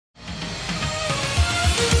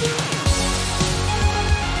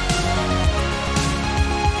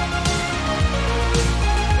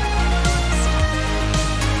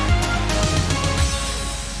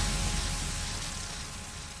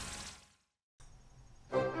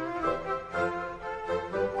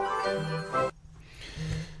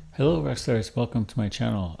Hello Rockstars, welcome to my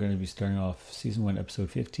channel. I'm going to be starting off Season 1,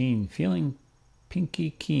 Episode 15, Feeling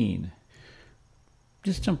Pinkie Keen.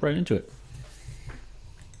 Just jump right into it.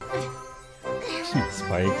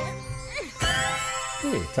 Spike.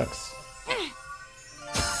 Hey, Tux.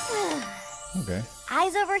 Okay.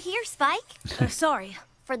 Eyes over here, Spike. Sorry.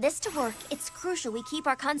 For this to work, it's crucial we keep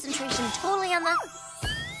our concentration totally on the...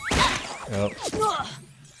 Oh.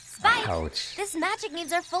 Spike! Ouch. This magic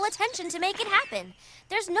needs our full attention to make it happen.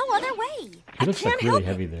 There's no other way. It looks like really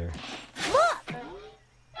heavy there. Look!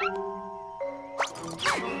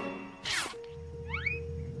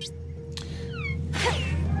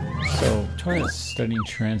 So, Toya's studying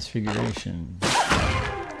transfiguration.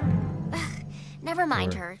 Never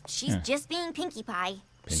mind Or- her. She's just being Pinkie Pie.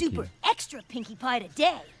 Pinkie. Super extra Pinkie Pie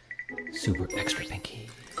today. Super extra Pinkie.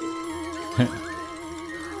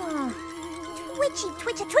 Twitchy,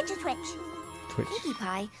 twitcha, twitcha, twitch. Twitch. Pinkie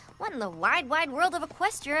Pie, what in the wide, wide world of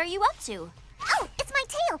Equestria are you up to? Oh, it's my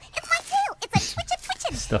tail! It's my tail! It's a twitcha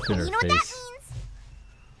twitchin'! Stuff in her You know what that face. means?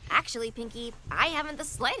 Actually, Pinkie, I haven't the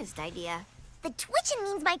slightest idea. The twitching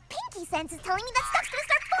means my pinky sense is telling me that stuff's gonna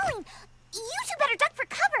start falling. You two better duck for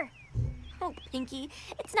cover. Oh, Pinkie,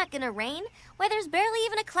 it's not gonna rain. Why, there's barely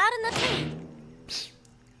even a cloud in the tree.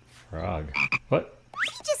 Frog. What?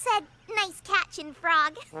 He just said, nice catching,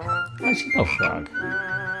 frog. I should know frog.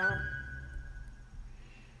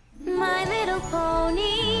 My little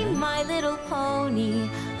pony, my little pony.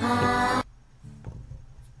 Ah.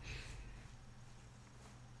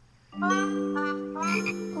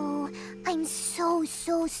 Oh, I'm so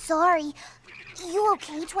sorry. You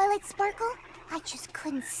okay, Twilight Sparkle? I just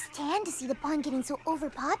couldn't stand to see the pond getting so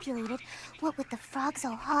overpopulated, what with the frogs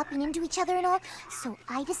all hopping into each other and all, so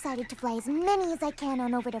I decided to fly as many as I can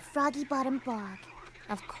on over to Froggy Bottom Bog.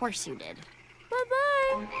 Of course you did.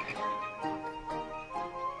 Bye-bye.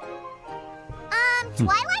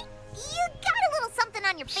 Twilight? You got a little something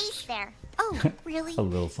on your face there. Oh, really? A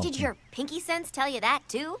little something. Did your Pinkie sense tell you that,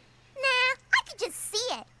 too? Nah, I could just see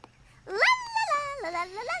it. La la la la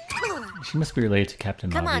la la la. She must be related to Captain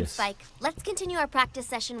Come on, Obvious. Spike. Let's continue our practice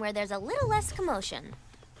session where there's a little less commotion.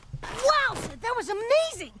 Wow, that was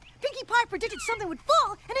amazing! Pinkie Pie predicted something would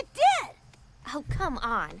fall, and it did! Oh, come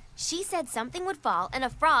on. She said something would fall, and a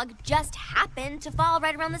frog just happened to fall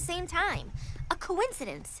right around the same time. A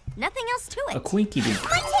coincidence. Nothing else to it. A Quinky dink.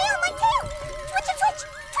 My tail! Twitch-a twitch!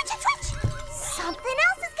 Twitch-a twitch! Something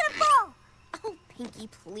else is gonna fall! Oh, Pinkie,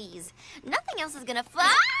 please. Nothing else is gonna fall.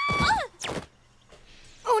 Ah!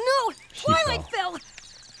 Oh no! She Twilight fell!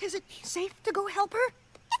 Is it safe to go help her?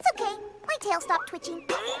 It's okay. My tail stopped twitching.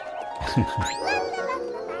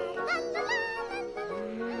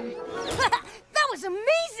 That was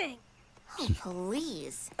amazing! Oh,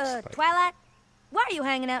 please. Twilight, why are you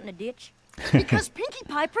hanging out in a ditch? Because Pinkie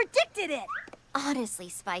Pie predicted it! Honestly,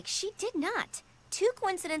 Spike, she did not. Two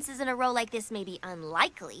coincidences in a row like this may be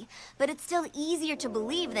unlikely, but it's still easier to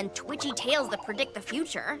believe than twitchy tails that predict the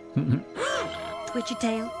future. Twitchy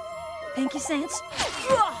tail, Pinkie sense.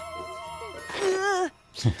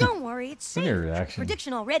 Don't worry, it's Look at safe. her reaction.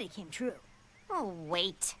 Prediction already came true. Oh,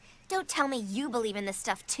 wait. Don't tell me you believe in this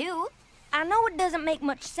stuff, too. I know it doesn't make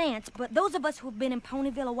much sense, but those of us who've been in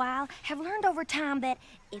Ponyville a while have learned over time that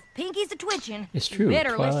if Pinkie's the twitching, It's you true.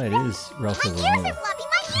 better listen. Twilight is My relatively ears are new. floppy!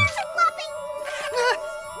 My ears are flopping!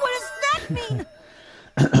 What does that mean?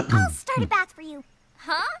 I'll start a bath for you.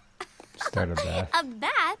 Huh? Start a bath. A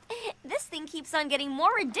bath? This thing keeps on getting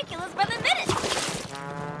more ridiculous by the minute.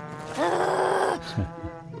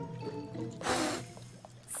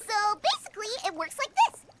 So basically, it works like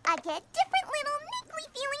this. I get different little niggly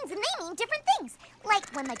feelings and they mean different things. Like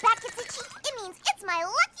when my back gets itchy, it means it's my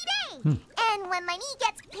lucky day. And when my knee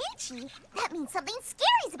gets pinchy, that means something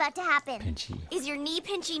scary's about to happen. Pinchy. Is your knee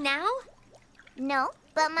pinchy now? No,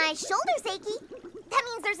 but my shoulder's achy. That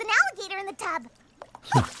means there's an alligator in the tub.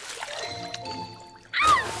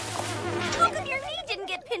 How come your knee didn't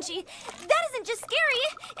get pinchy? That isn't just scary,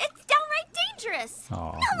 it's downright dangerous.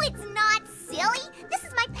 Aw. No, it's not, silly. This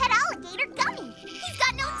is my pet alligator, Gummy. He's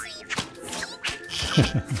got no teeth.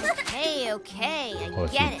 Hey, okay, I Well,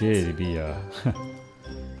 if get he it. did, it'd be,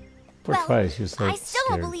 Poor Twilight, she was like I still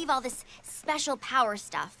scared. don't believe all this special power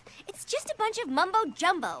stuff. It's just a bunch of mumbo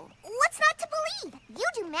jumbo. What's not to believe? You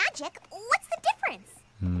do magic. What's the difference?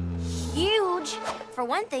 Huge. For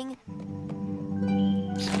one thing,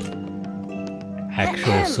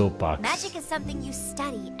 Actual soapbox. magic is something you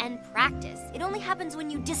study and practice. It only happens when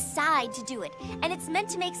you decide to do it. And it's meant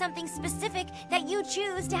to make something specific that you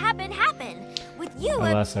choose to happen. With you,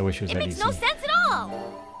 Alas, I wish it was it that makes easy. no sense at all.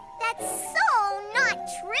 That's so not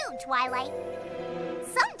true, Twilight.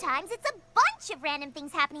 Sometimes it's a bunch bunch of random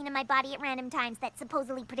things happening in my body at random times that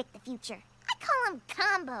supposedly predict the future. I call them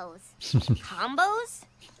combos. Combos?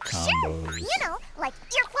 Sure. You know, like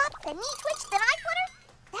ear flop, then knee twitch, then eye flutter.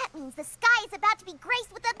 That means the sky is about to be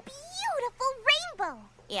graced with a beautiful rainbow.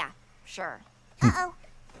 Yeah, sure. Uh-oh.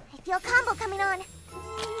 I feel a combo coming on.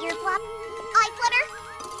 Ear flop, eye flutter,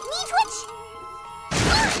 knee twitch.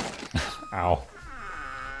 Ow.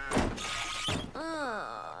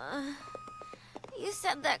 You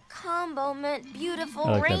said that combo meant beautiful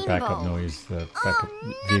I like rainbow. that backup noise, the backup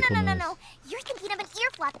vehicle noise. No. You're thinking of an ear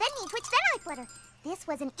flop, then knee twitch, then eye flutter. This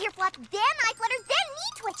was an ear flop, then eye flutter, then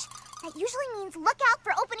knee twitch. That usually means look out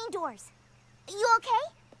for opening doors. You okay?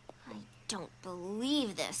 I don't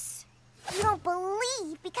believe this. You don't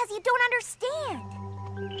believe because you don't understand.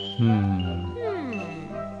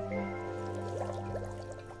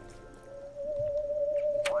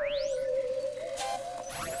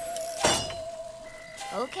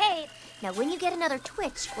 Okay, now when you get another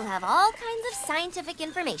twitch, we'll have all kinds of scientific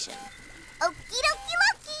information. Okie dokie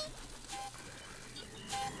Loki.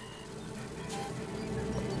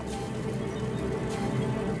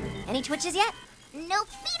 Any twitches yet? Nope,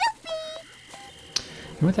 dopey.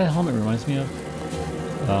 You know what that helmet reminds me of?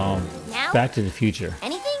 Now? Back to the Future.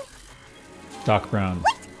 Anything? Doc Brown.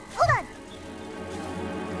 Wait, hold on.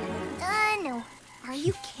 No. Are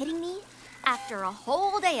you kidding me? After a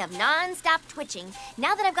whole day of non-stop twitching,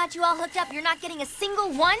 now that I've got you all hooked up, you're not getting a single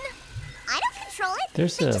one? I don't control it.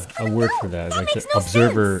 There's They just a kinda word know. for that, That like makes the no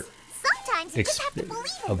observer. sense. Sometimes you just have to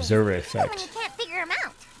believe in observer things, even when effect. you can't figure them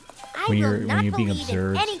out. I When will you're- not when you're being believe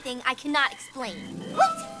observed. in anything I cannot explain.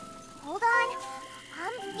 Wait, hold on.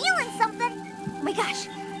 I'm feeling something. Oh my gosh,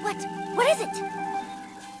 what is it?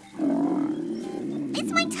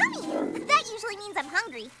 It's my tummy. That usually means I'm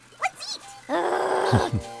hungry. Let's eat.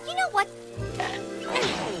 You know what?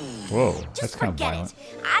 Whoa, Just that's kind of forget violent. it.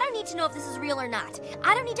 I don't need to know if this is real or not.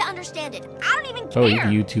 I don't need to understand it. I don't even Oh, care.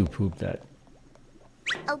 you YouTube pooped that.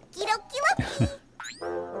 Okie dokie Loki.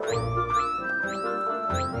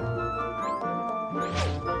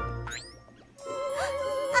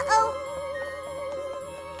 Uh-oh.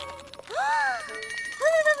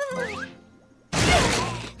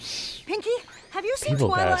 Pinkie, have you seen People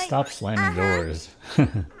gotta Twilight? stop slamming doors.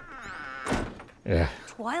 Yeah.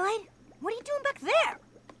 Twilight? What are you doing back there?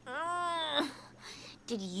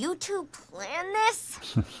 Did you two plan this?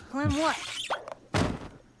 Plan what?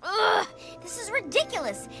 Ugh, this is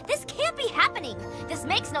ridiculous. This can't be happening. This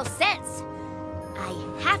makes no sense. I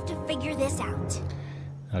have to figure this out.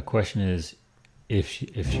 The question is, if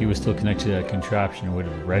she was still connected to that contraption, it would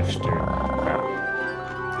have registered.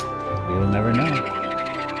 We'll never know.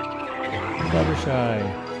 Fluttershy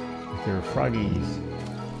with their froggies.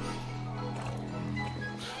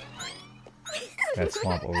 That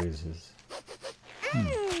swamp always is.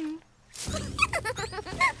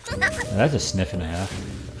 That's a sniff and a half.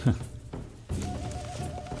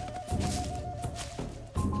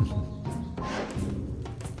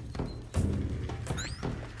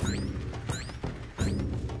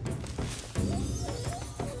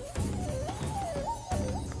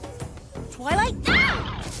 Twilight?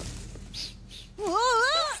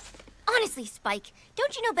 Honestly, Spike,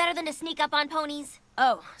 don't you know better than to sneak up on ponies?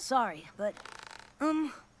 Oh, sorry, but,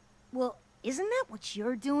 well, isn't that what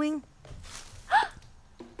you're doing?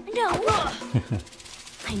 No.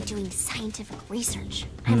 I'm doing scientific research.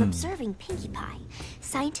 I'm observing Pinkie Pie.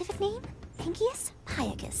 Scientific name? Pinkius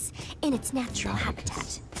pyagus, in its natural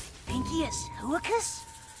habitat. Pinkius huicus?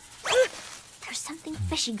 There's something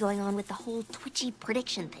fishy going on with the whole twitchy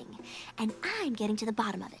prediction thing, and I'm getting to the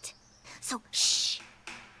bottom of it. So, shh.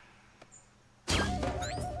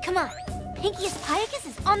 Come on. Pinkius pyagus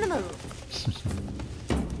is on the move.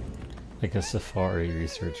 Like a safari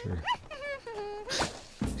researcher.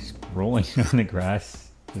 Just rolling on the grass.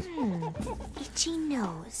 Just- Itchy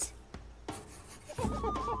nose.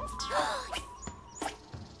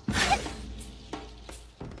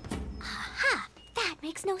 Aha! That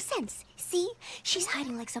makes no sense. See? She's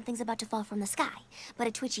hiding like something's about to fall from the sky. But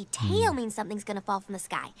a twitchy tail means something's gonna fall from the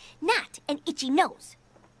sky, not an itchy nose.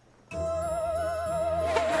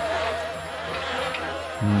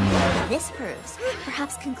 This proves,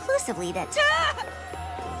 perhaps conclusively, that...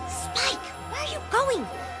 Spike! Where are you going?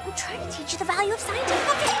 I'm trying to teach you the value of scientific...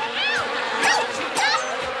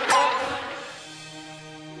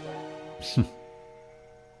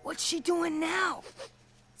 What's she doing now?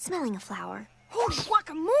 Smelling a flower. Holy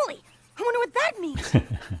guacamole! I wonder what that means.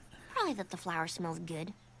 Probably that the flower smells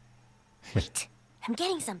good. Wait, I'm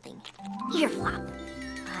getting something. Ear flop.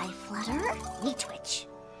 Eye flutter. Knee twitch.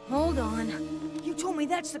 Hold on. You told me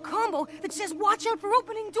that's the combo that says watch out for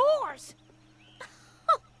opening doors.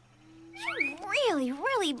 You really,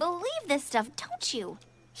 really believe this stuff, don't you?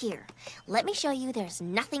 Here, let me show you there's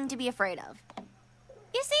nothing to be afraid of.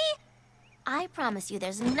 You see? I promise you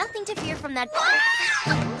there's nothing to fear from that...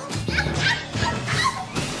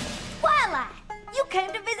 Twilight, you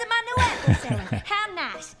came to visit my new apple cellar. How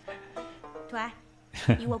nice. Twi,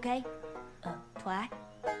 you okay? Twi?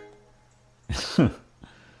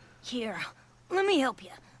 Here, let me help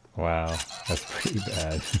you. Wow, that's pretty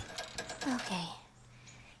bad. Okay.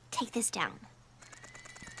 Take this down.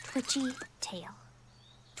 Twitchy tail.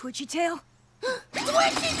 Twitchy tail?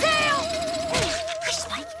 Twitchy tail! Hush,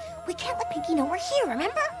 Spike. We can't let Pinkie know we're here,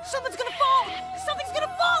 remember? Something's gonna fall! Something's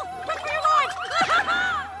gonna fall! Run for your life!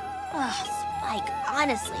 Ugh, Spike,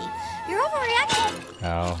 honestly, you're overreacting.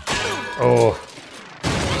 Ow. Oh.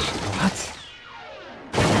 What?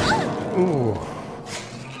 Ooh.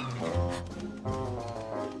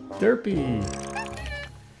 Derpy.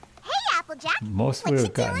 Hey, Applejack. Most What would you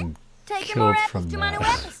have gotten Taking more killed apples from to my new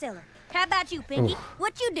that. apple cellar. How about you, Pinkie?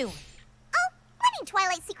 What you doing? Oh, letting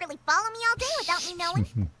Twilight secretly follow me all day without me knowing.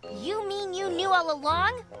 You mean you knew all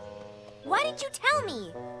along? Why didn't you tell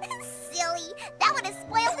me? Silly. That would have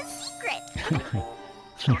spoiled the secret.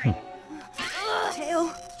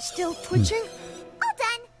 Tail still twitching? All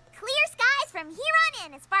done. Clear skies from here on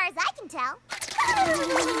in, as far as I can tell.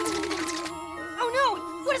 Oh no!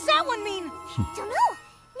 What does that one mean? Don't know.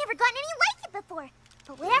 Never gotten any like it before.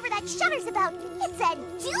 But whatever that shudder's about, it's a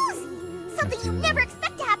doozy. Something you never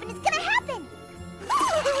expect to happen is gonna happen.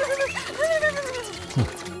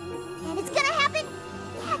 And it's gonna happen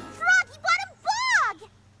at Froggy Bottom Bog.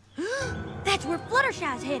 That's where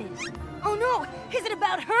Fluttershy's headed. Oh no! Is it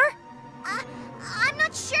about her? I'm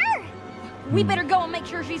not sure. We better go and make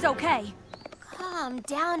sure she's okay. Calm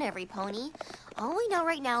down, every pony. All we know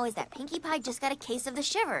right now is that Pinkie Pie just got a case of the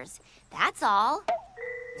shivers. That's all.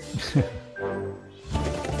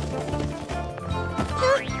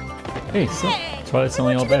 Hey, so Twilight's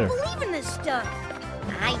only all better. I believe in this stuff.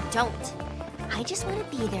 I don't. I just want to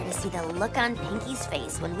be there to see the look on Pinkie's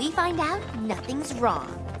face when we find out nothing's wrong.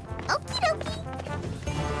 Okie dokie.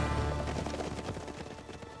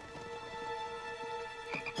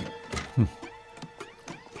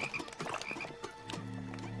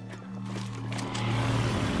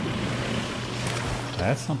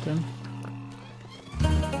 That's something.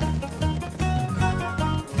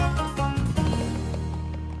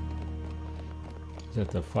 Is that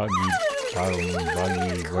the foggy, boggy,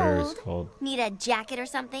 whatever it's called? Need a jacket or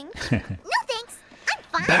something? No thanks. I'm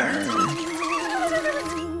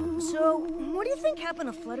fine. So, what do you think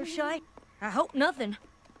happened to Fluttershy? I hope nothing.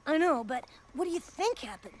 I know, but what do you think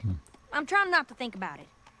happened? I'm trying not to think about it.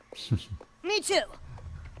 Me too.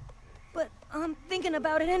 But I'm thinking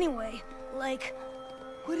about it anyway. Like,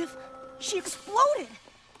 what if she exploded?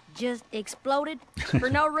 Just exploded? For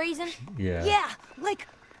no reason? Yeah. Yeah, like,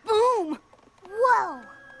 boom! Whoa.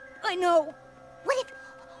 I know.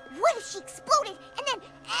 What if she exploded and then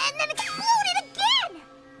exploded again?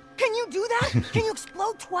 Can you do that? Can you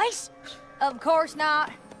explode twice? Of course not.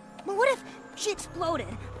 But what if she exploded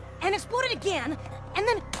and exploded again and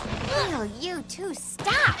then... Will you two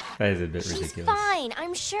stop? That is a bit She's ridiculous. fine,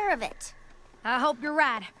 I'm sure of it. I hope you're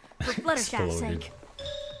right, for Fluttershy's Exploded. sake.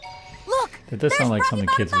 Look! That does sound like something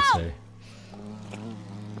kids would say.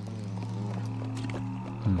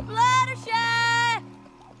 Fluttershy!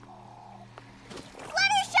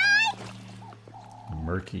 Fluttershy!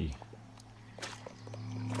 Murky.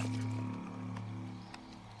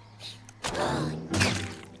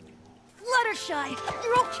 Fluttershy,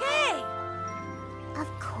 you're okay! Of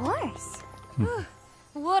course.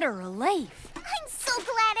 What a relief. I'm so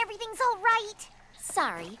glad everything's all right.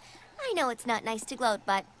 Sorry, I know it's not nice to gloat,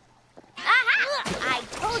 but... Aha! I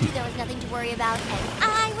told you there was nothing to worry about, and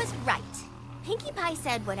I was right. Pinkie Pie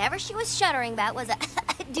said whatever she was shuddering about was a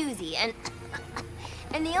doozy, and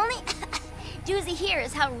the only doozy here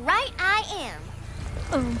is how right I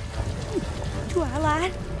am.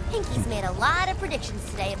 Twilight? Pinkie's made a lot of predictions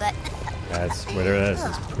today, but... That's whatever that is.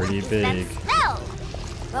 It's pretty big. That spell.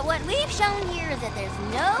 But what we've shown here is that there's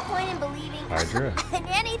no point in believing Hydra. in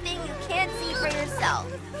anything you can't see for yourself.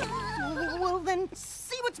 Well then,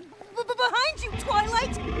 see what's behind you,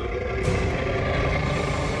 Twilight!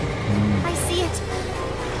 I see it,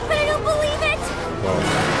 but I don't believe it. Whoa.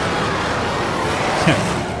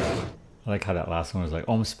 I like how that last one was like,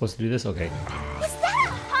 oh, I'm supposed to do this? Okay. Was that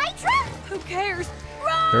a Hydra? Who cares?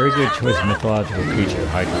 Run! Very good choice of mythological creature,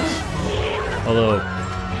 Hydras. Although,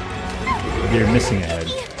 you're missing a head.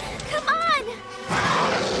 Come on!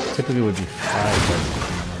 Typically would be 5, but...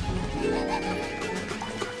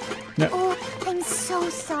 No. Oh, I'm so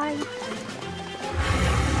sorry.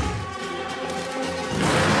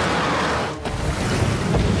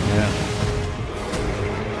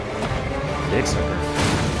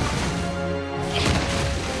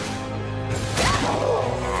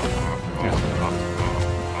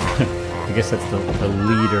 guess that's the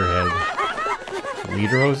leader head.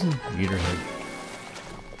 Lederhosen? Leaderhead.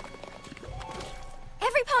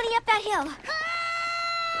 Every pony up that hill.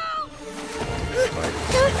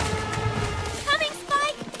 Coming,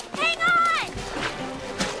 Spike! Hang on!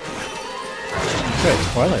 Good,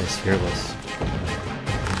 Twilight is fearless.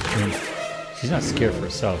 I mean, she's not scared for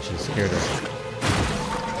herself, she's scared of...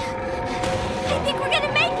 I think we're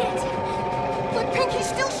gonna make it! But Pinkie's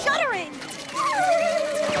still shuddering!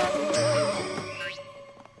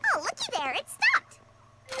 Oh, looky there, it stopped.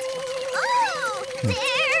 Oh,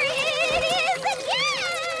 there it is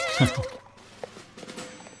again!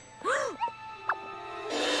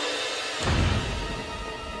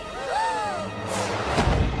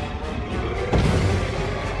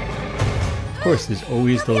 Of course, there's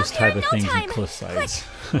always those type of No things time. in cliff sides.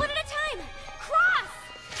 Quick, one at a time! Cross!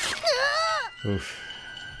 Oof.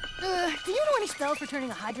 Do you know any spells for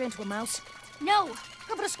turning a Hydra into a mouse? No!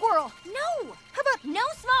 How about a squirrel? No! How about... No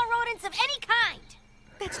small rodents of any kind!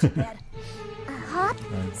 That's too bad. A hop,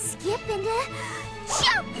 skip, and a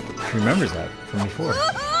jump! She remembers that from before.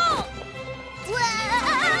 Whoa!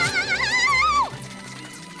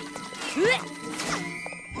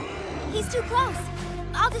 He's too close.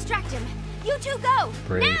 I'll distract him. You two go!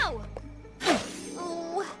 Brave. Now!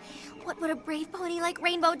 Oh, what would a brave pony like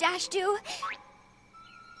Rainbow Dash do?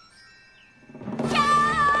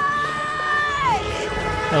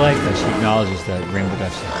 I like that she acknowledges that Rainbow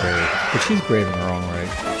Dash is brave, but she's brave in her own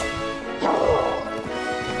right.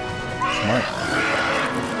 Smart.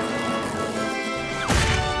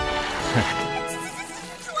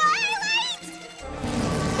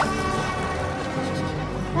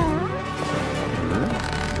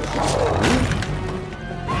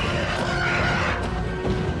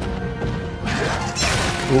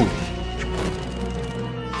 Ooh.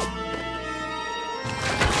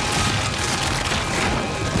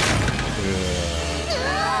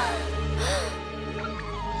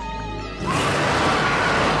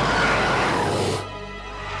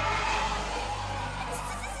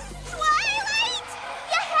 Twilight!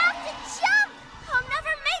 You have to jump! I'll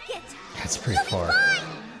never make it! That's pretty far.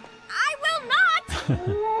 I will not!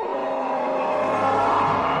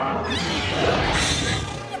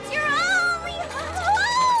 It's your only hope!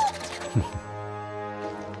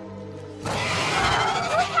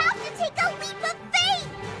 You have to take a leap of faith!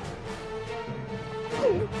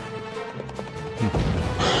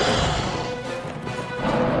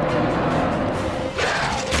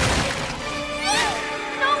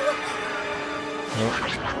 Nope.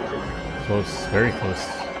 Close, very close.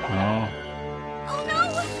 Oh. Oh no!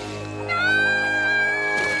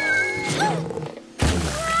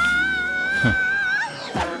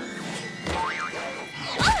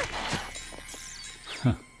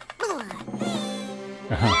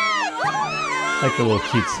 Like the little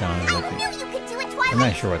cute sound. I knew you could do it, Twilight! I'm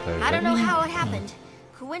not sure what that is. I don't know how it happened.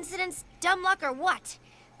 Coincidence, dumb luck, or what?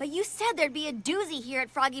 But you said there'd be a doozy here at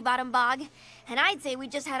Froggy Bottom Bog, and I'd say we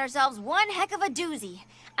just had ourselves one heck of a doozy.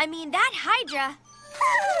 I mean, that Hydra...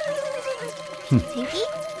 Pinkie?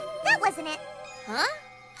 That wasn't it. Huh?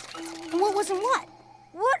 What wasn't what?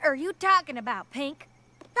 What are you talking about, Pink?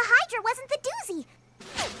 The Hydra wasn't the doozy.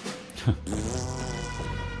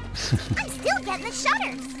 I'm still getting the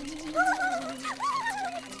shudders.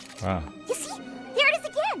 Wow. You see? There it is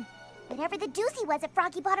again. Whatever the doozy was at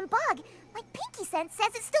Froggy Bottom Bog, like Pinkie Sense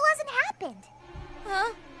says it still hasn't happened.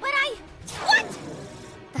 Huh? But What?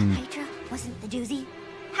 The Hydra wasn't the doozy?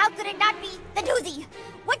 How could it not be the doozy?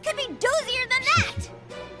 What could be doozier than that?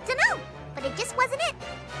 Dunno, but it just wasn't it.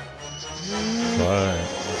 But...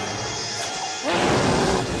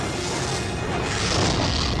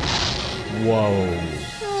 Whoa.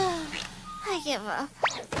 I give up.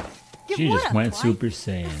 She just went Super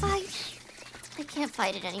Saiyan. I can't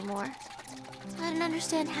fight it anymore. I don't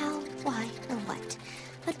understand how, why, or what.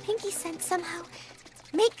 But Pinkie Sense somehow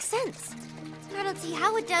makes sense. I don't see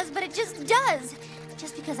how it does, but it just does.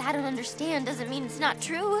 Just because I don't understand doesn't mean it's not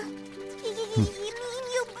true. You mean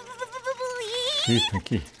you believe? Jeez,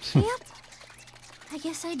 Pinkie. Yep. I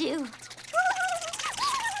guess I do.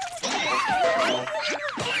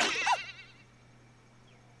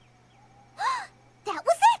 That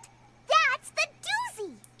was it. That's the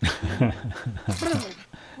doozy.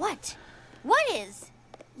 What? What is?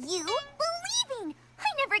 You believing. I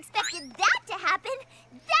never expected that to happen.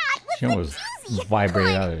 That was She the almost doozy.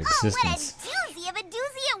 vibrated Good. out of existence. Oh, what a doozy of a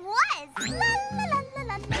doozy it was. La, la, la, la,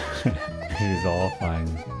 la, la. He's all fine.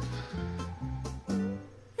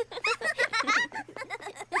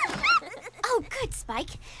 Oh, good,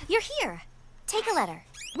 Spike. You're here. Take a letter.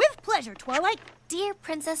 With pleasure, Twilight. Dear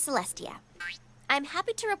Princess Celestia, I'm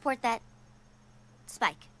happy to report that...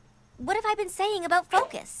 Spike, What have I been saying about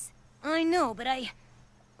focus? I know, but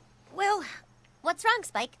well, What's wrong,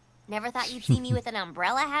 Spike? Never thought you'd see me with an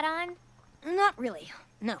umbrella hat on? not really,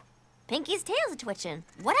 no. Pinkie's tail's twitching.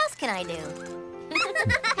 What else can I do?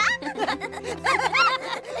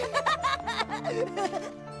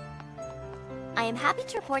 I am happy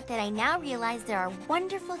to report that I now realize there are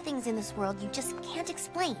wonderful things in this world you just can't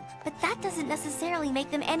explain. But that doesn't necessarily make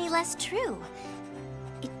them any less true.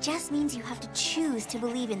 It just means you have to choose to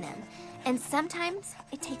believe in them. And sometimes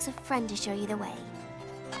it takes a friend to show you the way.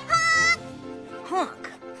 Honk.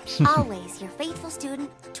 Always your faithful student,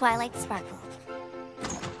 Twilight Sparkle.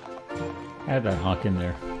 Add that honk in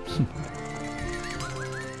there.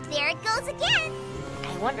 There it goes again.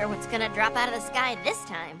 I wonder what's gonna drop out of the sky this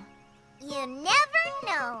time. You never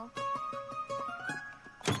know.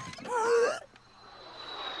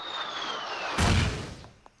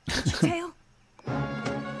 Tail?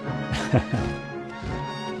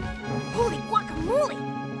 Holy guacamole!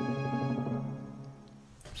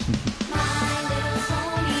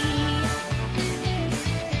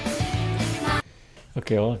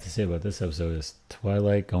 Okay, all I have to say about this episode is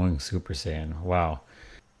Twilight going Super Saiyan. Wow.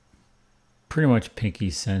 Pretty much Pinkie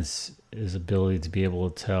sense his ability to be able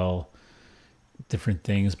to tell different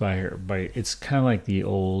things it's kind of like the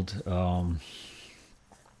old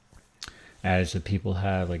adage that people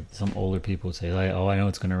have, like some older people would say, like, oh, I know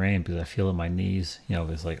it's going to rain because I feel it in my knees, you know, if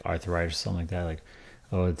it's like arthritis or something like that, like,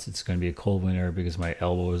 oh, it's going to be a cold winter because my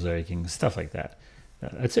elbow is aching, stuff like that.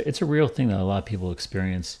 It's a real thing that a lot of people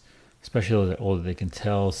experience, especially as they're older. They can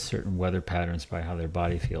tell certain weather patterns by how their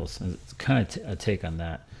body feels, and it's kind of a take on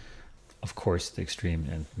that. Of course, the extreme,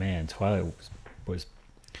 and man, Twilight was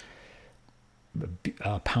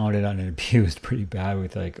pounded on and abused pretty bad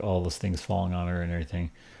with like all those things falling on her and everything.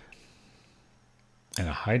 And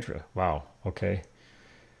a Hydra, wow, okay.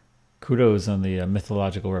 Kudos on the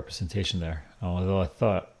mythological representation there. Although I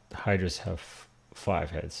thought Hydras have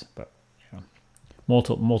 5 heads, but you know,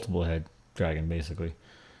 multiple head dragon basically.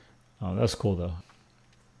 That's cool though.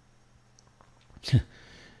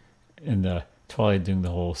 And Twilight doing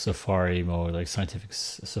the whole safari mode, like scientific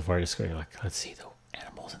safari discovery, like let's see the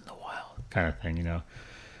animals in the wild kind of thing, you know.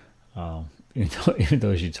 Even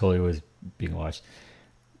though she totally was being watched.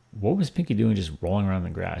 What was Pinkie doing just rolling around the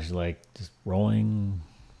grass? Like just rolling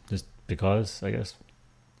just because, I guess.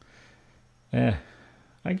 Yeah,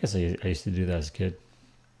 I guess I used to do that as a kid.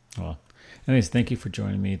 Well, anyways, thank you for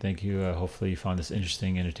joining me. Thank you. Hopefully you found this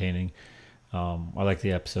interesting, entertaining. I like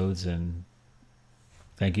the episodes, and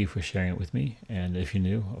thank you for sharing it with me. And if you're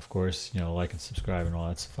new, of course, you know, like and subscribe and all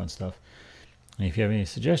that fun stuff. And if you have any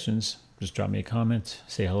suggestions, just drop me a comment,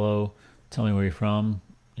 say hello, tell me where you're from.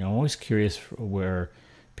 You know, I'm always curious where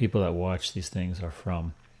people that watch these things are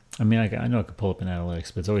from. I mean, I know I could pull up in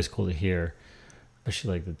analytics, but it's always cool to hear,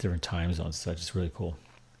 especially like the different time zones and such. It's really cool.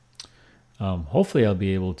 Hopefully I'll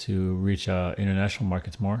be able to reach international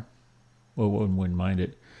markets more. Well, wouldn't mind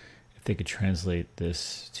it if they could translate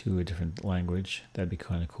this to a different language. That'd be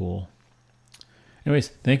kind of cool. Anyways,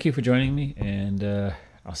 thank you for joining me, and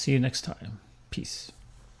I'll see you next time. Peace.